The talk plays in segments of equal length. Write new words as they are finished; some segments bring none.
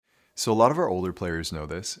So a lot of our older players know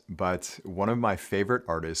this, but one of my favorite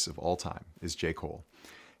artists of all time is J. Cole.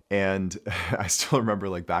 And I still remember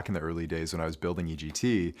like back in the early days when I was building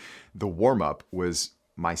EGT, the warm up was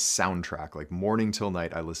my soundtrack. Like morning till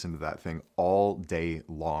night, I listened to that thing all day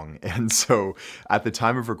long. And so at the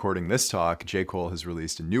time of recording this talk, J. Cole has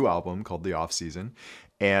released a new album called The Off Season.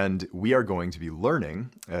 And we are going to be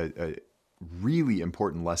learning a really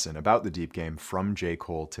important lesson about the deep game from J.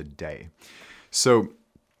 Cole today. So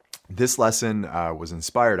this lesson was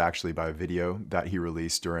inspired actually by a video that he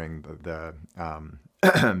released during the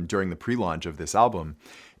during the pre-launch of this album.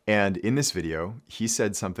 And in this video, he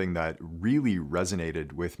said something that really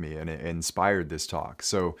resonated with me and it inspired this talk.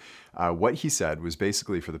 So what he said was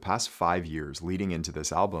basically for the past 5 years leading into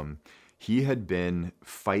this album, he had been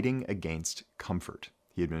fighting against comfort.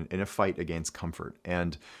 He had been in a fight against comfort.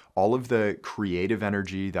 And all of the creative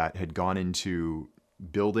energy that had gone into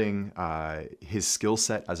building his skill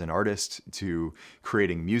set as an artist, to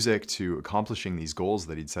creating music, to accomplishing these goals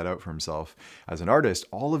that he'd set out for himself as an artist,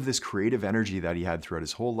 all of this creative energy that he had throughout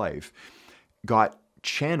his whole life got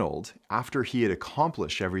channeled after he had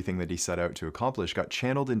accomplished everything that he set out to accomplish, got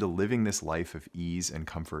channeled into living this life of ease and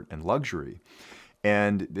comfort and luxury.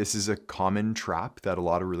 And this is a common trap that a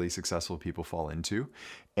lot of really successful people fall into.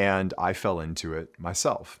 And I fell into it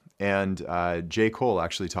myself. And J. Cole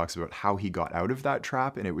actually talks about how he got out of that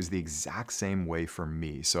trap. And it was the exact same way for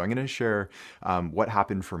me. So I'm going to share what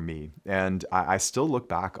happened for me. And I still look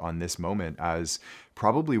back on this moment as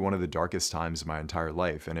probably one of the darkest times of my entire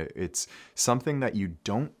life. And it's something that you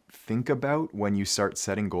don't think about when you start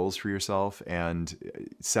setting goals for yourself and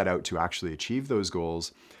set out to actually achieve those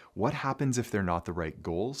goals. What happens if they're not the right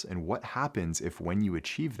goals? And what happens if when you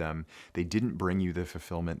achieve them, they didn't bring you the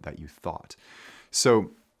fulfillment that you thought?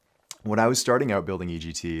 So when I was starting out building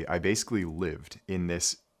EGT, I basically lived in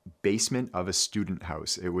this basement of a student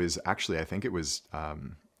house. It was actually, I think it was,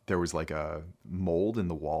 there was like a mold in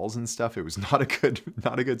the walls and stuff. It was not a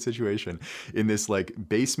good situation. In this like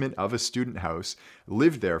basement of a student house,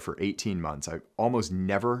 lived there for 18 months. I almost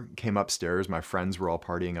never came upstairs. My friends were all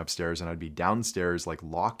partying upstairs and I'd be downstairs, like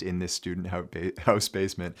locked in this student house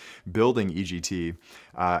basement, building EGT,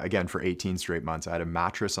 again, for 18 straight months. I had a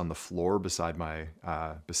mattress on the floor beside my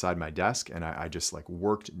desk. And I just like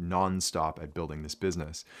worked nonstop at building this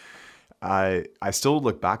business. I still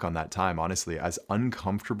look back on that time, honestly, as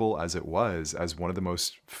uncomfortable as it was, as one of the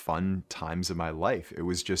most fun times of my life. It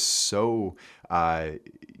was just so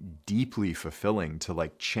deeply fulfilling to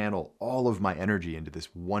like channel all of my energy into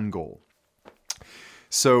this one goal.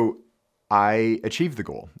 So I achieved the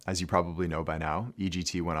goal. As you probably know by now,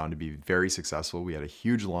 EGT went on to be very successful. We had a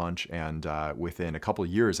huge launch, and within a couple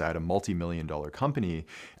of years, I had a multi-million-dollar company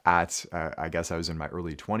at, I guess I was in my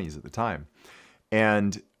early 20s at the time.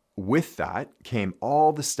 And with that came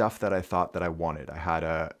all the stuff that I thought that I wanted. I had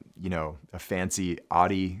a fancy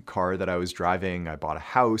Audi car that I was driving. I bought a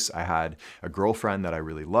house. I had a girlfriend that I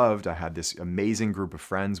really loved. I had this amazing group of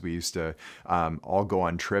friends. We used to all go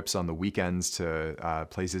on trips on the weekends to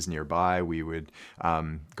places nearby. We would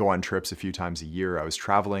go on trips a few times a year. I was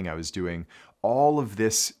traveling. I was doing all of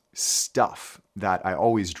this stuff that I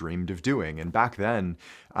always dreamed of doing. And back then,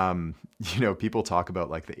 people talk about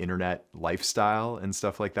like the internet lifestyle and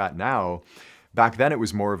stuff like that now. Back then it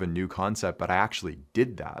was more of a new concept, but I actually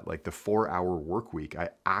did that. Like the 4-hour work week,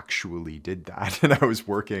 I actually did that. And I was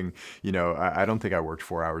working, I don't think I worked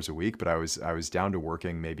 4 hours a week, but I was down to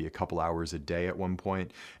working maybe a couple hours a day at one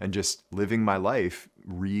point and just living my life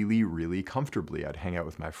really, really comfortably. I'd hang out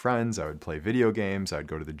with my friends. I would play video games. I'd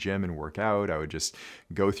go to the gym and work out. I would just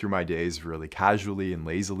go through my days really casually and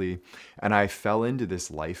lazily. And I fell into this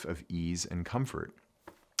life of ease and comfort.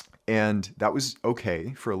 And that was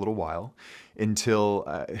okay for a little while until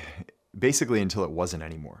it wasn't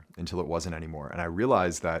anymore, And I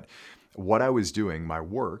realized that what I was doing, my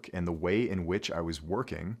work and the way in which I was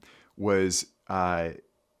working was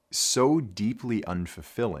so deeply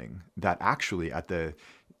unfulfilling that actually at the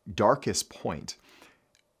darkest point,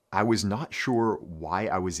 I was not sure why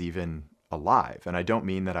I was even alive. And I don't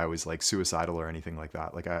mean that I was like suicidal or anything like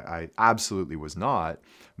that. Like I absolutely was not,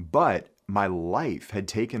 but my life had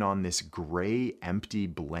taken on this gray, empty,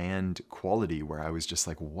 bland quality where I was just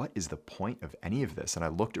like, what is the point of any of this? And I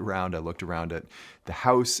looked around at the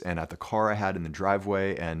house and at the car I had in the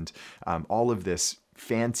driveway and all of this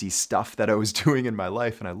fancy stuff that I was doing in my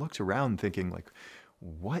life. And I looked around thinking like,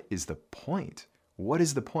 what is the point? What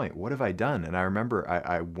is the point? What have I done? And I remember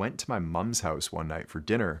I went to my mom's house one night for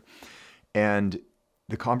dinner and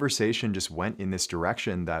the conversation just went in this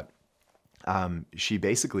direction that she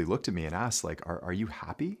basically looked at me and asked, like, are you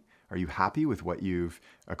happy? Are you happy with what you've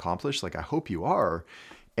accomplished? Like, I hope you are.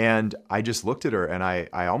 And I just looked at her and I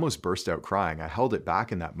almost burst out crying. I held it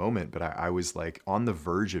back in that moment, but I was like on the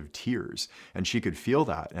verge of tears, and she could feel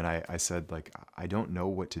that. And I said, like, I don't know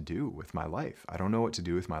what to do with my life. I don't know what to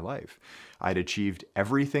do with my life. I'd achieved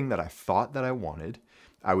everything that I thought that I wanted.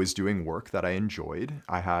 I was doing work that I enjoyed.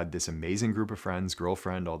 I had this amazing group of friends,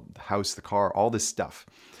 girlfriend, all, the house, the car, all this stuff.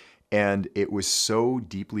 And it was so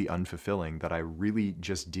deeply unfulfilling that I really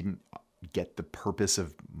just didn't get the purpose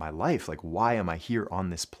of my life. Like, why am I here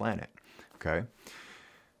on this planet? Okay.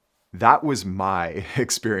 That was my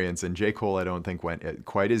experience. And J. Cole, I don't think, went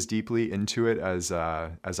quite as deeply into it as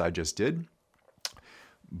I just did.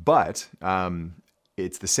 But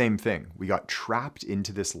it's the same thing. We got trapped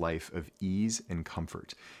into this life of ease and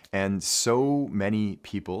comfort. And so many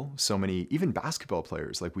people, so many, even basketball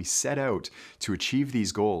players, like, we set out to achieve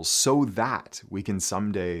these goals so that we can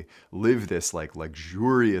someday live this like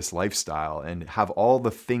luxurious lifestyle and have all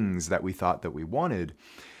the things that we thought that we wanted.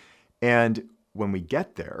 And when we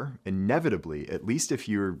get there, inevitably, at least if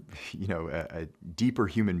you're, a deeper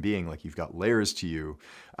human being, like you've got layers to you,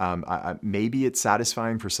 maybe it's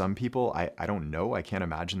satisfying for some people. I don't know. I can't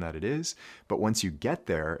imagine that it is. But once you get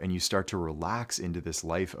there and you start to relax into this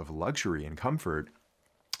life of luxury and comfort,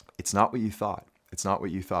 it's not what you thought. It's not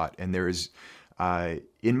what you thought. And there is,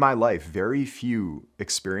 in my life, very few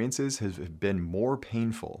experiences have been more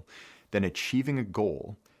painful than achieving a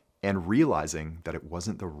goal and realizing that it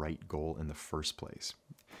wasn't the right goal in the first place.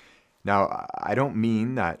 Now, I don't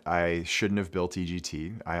mean that I shouldn't have built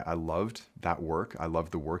EGT. I loved that work. I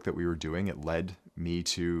loved the work that we were doing. It led me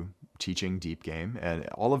to teaching Deep Game, and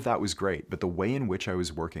all of that was great. But the way in which I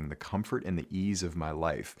was working, the comfort and the ease of my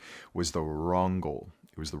life, was the wrong goal.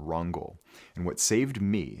 It was the wrong goal. And what saved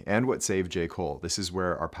me and what saved J. Cole, this is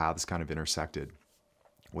where our paths kind of intersected.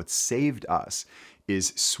 What saved us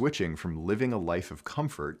is switching from living a life of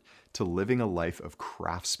comfort to living a life of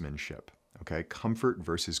craftsmanship, okay? Comfort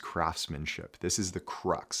versus craftsmanship. This is the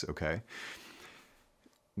crux, okay?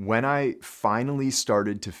 When I finally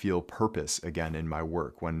started to feel purpose again in my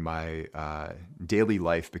work, when my daily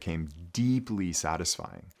life became deeply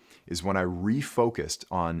satisfying, is when I refocused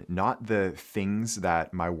on not the things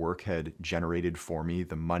that my work had generated for me,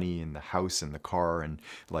 the money and the house and the car and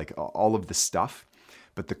like all of the stuff,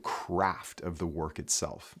 but the craft of the work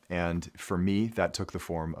itself. And for me, that took the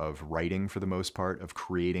form of writing for the most part, of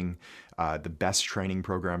creating the best training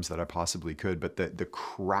programs that I possibly could, but the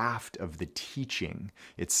craft of the teaching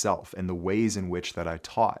itself and the ways in which that I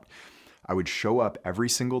taught. I would show up every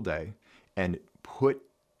single day and put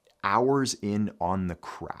hours in on the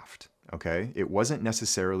craft. Okay. It wasn't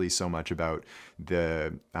necessarily so much about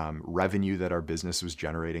the revenue that our business was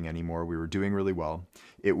generating anymore. We were doing really well.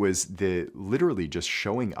 It was literally just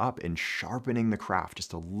showing up and sharpening the craft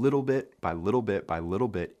just a little bit by little bit by little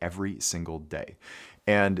bit every single day.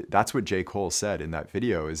 And that's what J. Cole said in that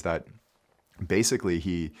video, is that basically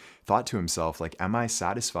he thought to himself, like, am I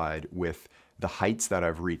satisfied with the heights that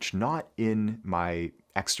I've reached, not in my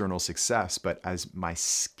external success, but as my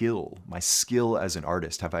skill as an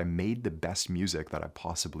artist? Have I made the best music that I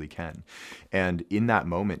possibly can? And in that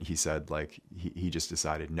moment, he said, like, he just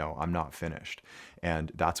decided, no, I'm not finished.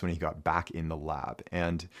 And that's when he got back in the lab.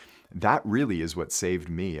 And that really is what saved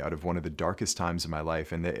me out of one of the darkest times of my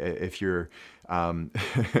life. And if you're, I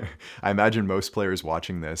imagine most players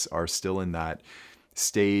watching this are still in that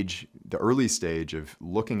stage, the early stage of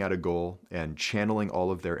looking at a goal and channeling all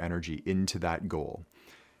of their energy into that goal.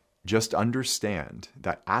 Just understand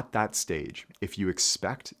that at that stage, if you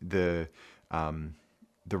expect the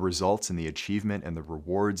results and the achievement and the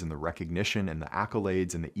rewards and the recognition and the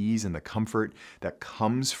accolades and the ease and the comfort that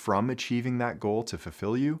comes from achieving that goal to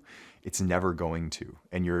fulfill you, it's never going to.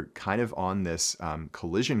 And you're kind of on this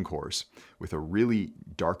collision course with a really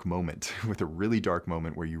dark moment,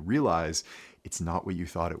 where you realize it's not what you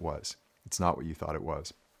thought it was. It's not what you thought it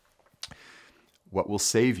was. What will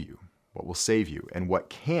save you? What will save you, and what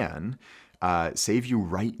can save you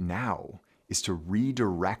right now, is to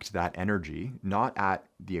redirect that energy, not at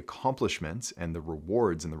the accomplishments and the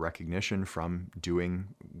rewards and the recognition from doing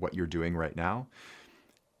what you're doing right now.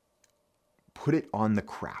 Put it on the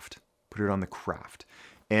craft. Put it on the craft.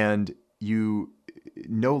 And you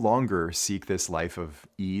no longer seek this life of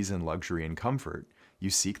ease and luxury and comfort. You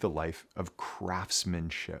seek the life of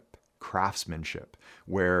craftsmanship,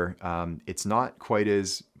 where it's not quite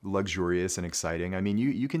as luxurious and exciting. I mean,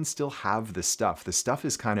 you can still have the stuff. The stuff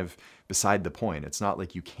is kind of beside the point. It's not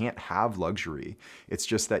like you can't have luxury. It's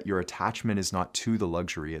just that your attachment is not to the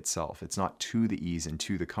luxury itself. It's not to the ease and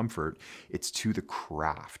to the comfort. It's to the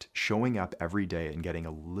craft, showing up every day and getting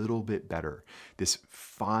a little bit better. This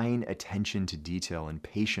fine attention to detail and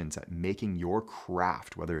patience at making your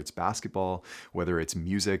craft, whether it's basketball, whether it's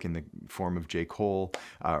music in the form of J. Cole,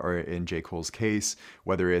 or in J. Cole's case,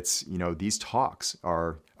 whether it's, these talks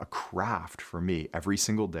are a craft for me. Every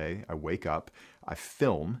single day I wake up, I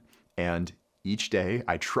film, and each day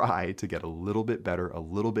I try to get a little bit better, a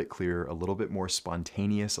little bit clearer, a little bit more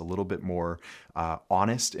spontaneous, a little bit more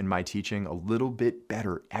honest in my teaching, a little bit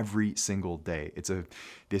better every single day. It's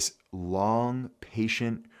this long,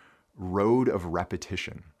 patient road of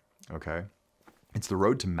repetition, okay? It's the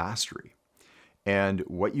road to mastery. And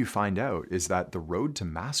what you find out is that the road to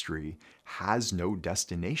mastery has no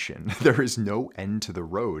destination. There is no end to the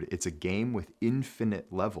road. It's a game with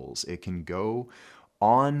infinite levels. It can go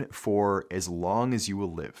on for as long as you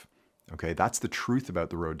will live. Okay, that's the truth about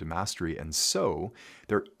the road to mastery. And so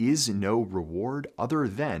there is no reward other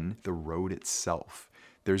than the road itself.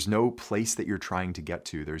 There's no place that you're trying to get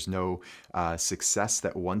to. There's no success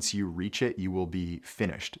that once you reach it, you will be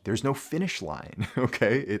finished. There's no finish line,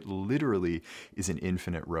 okay? It literally is an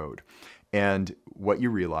infinite road. And what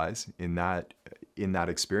you realize in that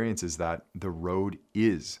experience is that the road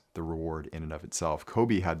is the reward in and of itself.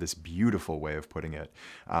 Kobe had this beautiful way of putting it.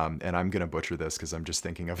 And I'm going to butcher this because I'm just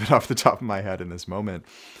thinking of it off the top of my head in this moment.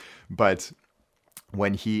 But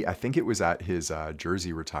when I think it was at his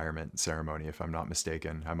jersey retirement ceremony, if I'm not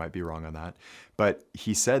mistaken, I might be wrong on that, but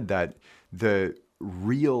he said that the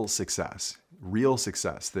real success,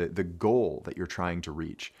 the goal that you're trying to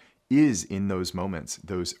reach is in those moments,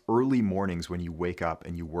 those early mornings when you wake up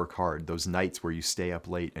and you work hard, those nights where you stay up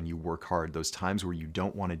late and you work hard, those times where you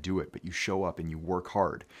don't want to do it, but you show up and you work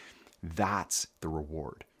hard. That's the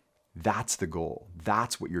reward. That's the goal.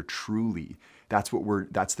 That's the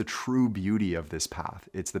true beauty of this path.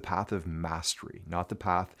 It's the path of mastery, not the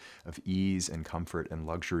path of ease and comfort and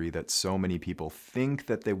luxury that so many people think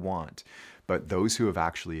that they want. But those who have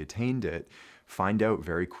actually attained it find out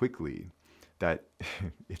very quickly that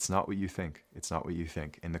it's not what you think. It's not what you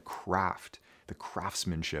think. And the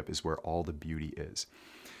craftsmanship is where all the beauty is.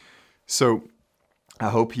 So I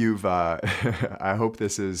hope I hope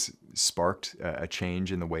this has sparked a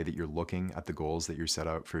change in the way that you're looking at the goals that you set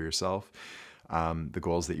out for yourself, the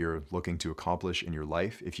goals that you're looking to accomplish in your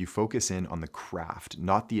life. If you focus in on the craft,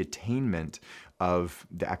 not the attainment of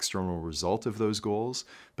the external result of those goals,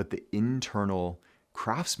 but the internal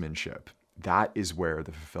craftsmanship, that is where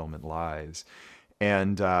the fulfillment lies.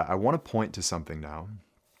 And I want to point to something now.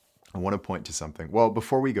 Well,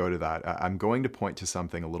 before we go to that, I'm going to point to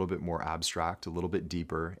something a little bit more abstract, a little bit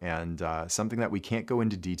deeper, and something that we can't go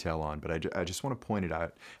into detail on, but I just want to point it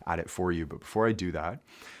out at it for you. But before I do that,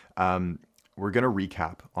 we're going to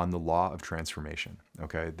recap on the law of transformation.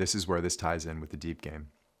 Okay, this is where this ties in with the deep game.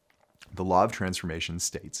 The law of transformation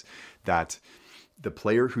states that the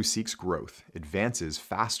player who seeks growth advances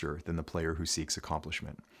faster than the player who seeks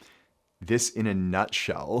accomplishment. This, in a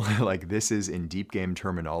nutshell, like this is in deep game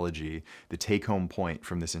terminology, the take-home point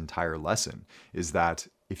from this entire lesson is that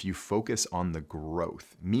if you focus on the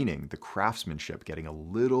growth, meaning the craftsmanship, getting a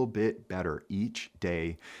little bit better each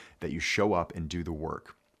day that you show up and do the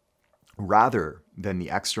work, rather than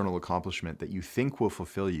the external accomplishment that you think will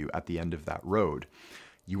fulfill you at the end of that road,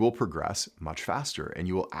 you will progress much faster and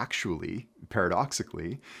you will actually,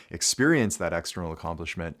 paradoxically, experience that external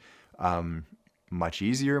accomplishment much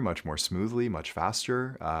easier, much more smoothly, much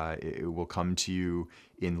faster. It will come to you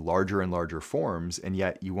in larger and larger forms, and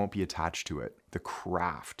yet you won't be attached to it. The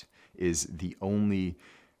craft is the only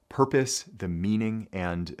purpose, the meaning,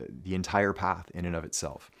 and the entire path in and of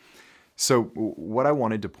itself. So what I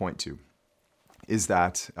wanted to point to is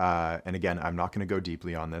that, and again, I'm not going to go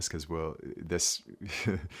deeply on this because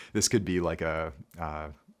this could be like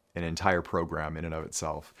an entire program in and of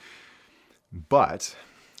itself. But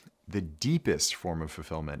the deepest form of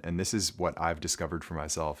fulfillment, and this is what I've discovered for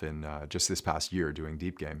myself in just this past year doing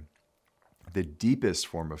Deep Game, the deepest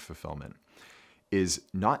form of fulfillment is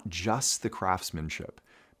not just the craftsmanship,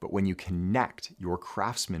 but when you connect your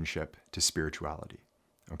craftsmanship to spirituality,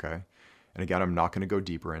 okay? And again, I'm not going to go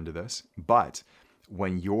deeper into this, but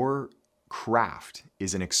when your craft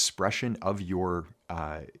is an expression of your,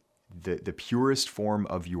 the purest form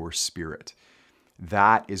of your spirit,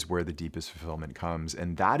 that is where the deepest fulfillment comes.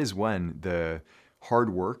 And that is when the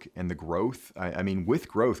hard work and the growth, I mean, with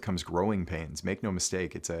growth comes growing pains. Make no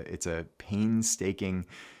mistake, it's a painstaking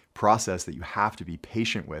process that you have to be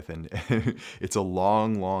patient with. And it's a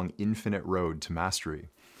long, long, infinite road to mastery.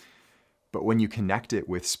 But when you connect it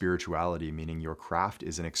with spirituality, meaning your craft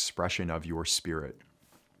is an expression of your spirit,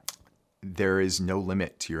 there is no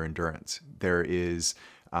limit to your endurance. There is,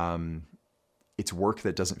 it's work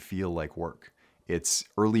that doesn't feel like work. It's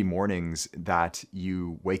early mornings that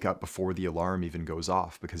you wake up before the alarm even goes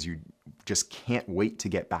off because you just can't wait to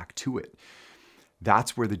get back to it.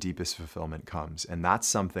 That's where the deepest fulfillment comes. And that's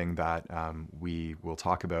something that we will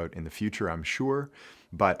talk about in the future, I'm sure.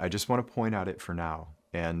 But I just want to point at it for now.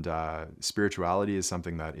 And spirituality is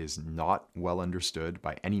something that is not well understood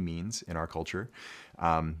by any means in our culture.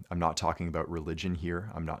 I'm not talking about religion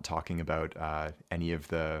here. I'm not talking about any of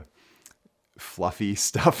the fluffy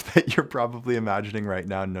stuff that you're probably imagining right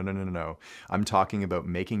now. No. I'm talking about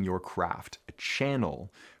making your craft a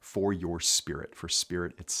channel for your spirit, for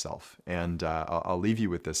spirit itself. And I'll leave you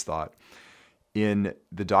with this thought. In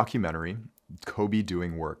the documentary, Kobe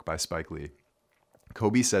Doing Work by Spike Lee,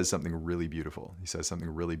 Kobe says something really beautiful. He says something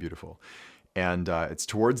really beautiful. And it's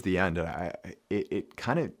towards the end, and it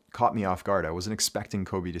kind of caught me off guard. I wasn't expecting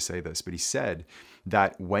Kobe to say this, but he said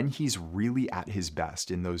that when he's really at his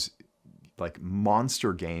best in those like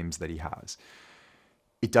monster games that he has,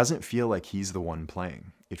 it doesn't feel like he's the one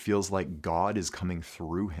playing. It feels like God is coming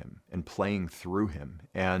through him and playing through him.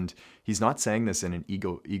 And he's not saying this in an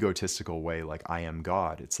egotistical way, like I am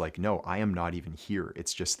God. It's like, no, I am not even here.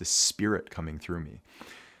 It's just the spirit coming through me.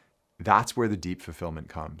 That's where the deep fulfillment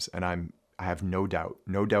comes. And I have no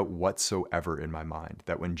doubt whatsoever in my mind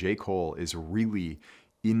that when J. Cole is really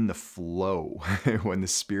in the flow, when the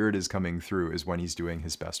spirit is coming through, is when he's doing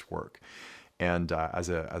his best work, and as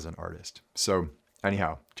an artist. So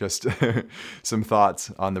anyhow, just some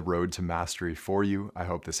thoughts on the road to mastery for you. I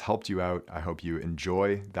hope this helped you out. I hope you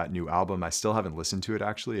enjoy that new album. I still haven't listened to it,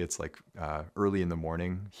 actually. It's like early in the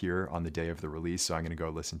morning here on the day of the release, so I'm going to go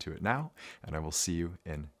listen to it now, and I will see you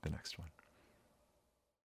in the next one.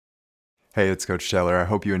 Hey, it's Coach Taylor. I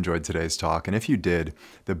hope you enjoyed today's talk. And if you did,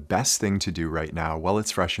 the best thing to do right now, while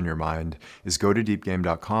it's fresh in your mind, is go to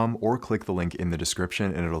deepgame.com or click the link in the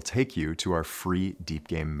description, and it'll take you to our free Deep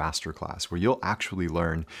Game Masterclass, where you'll actually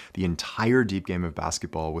learn the entire deep game of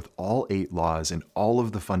basketball with all 8 laws and all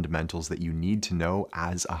of the fundamentals that you need to know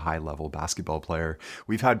as a high-level basketball player.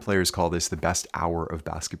 We've had players call this the best hour of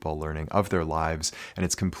basketball learning of their lives, and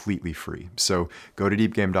it's completely free. So go to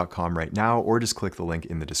deepgame.com right now, or just click the link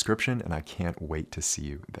in the description, and I can't wait to see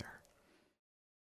you there.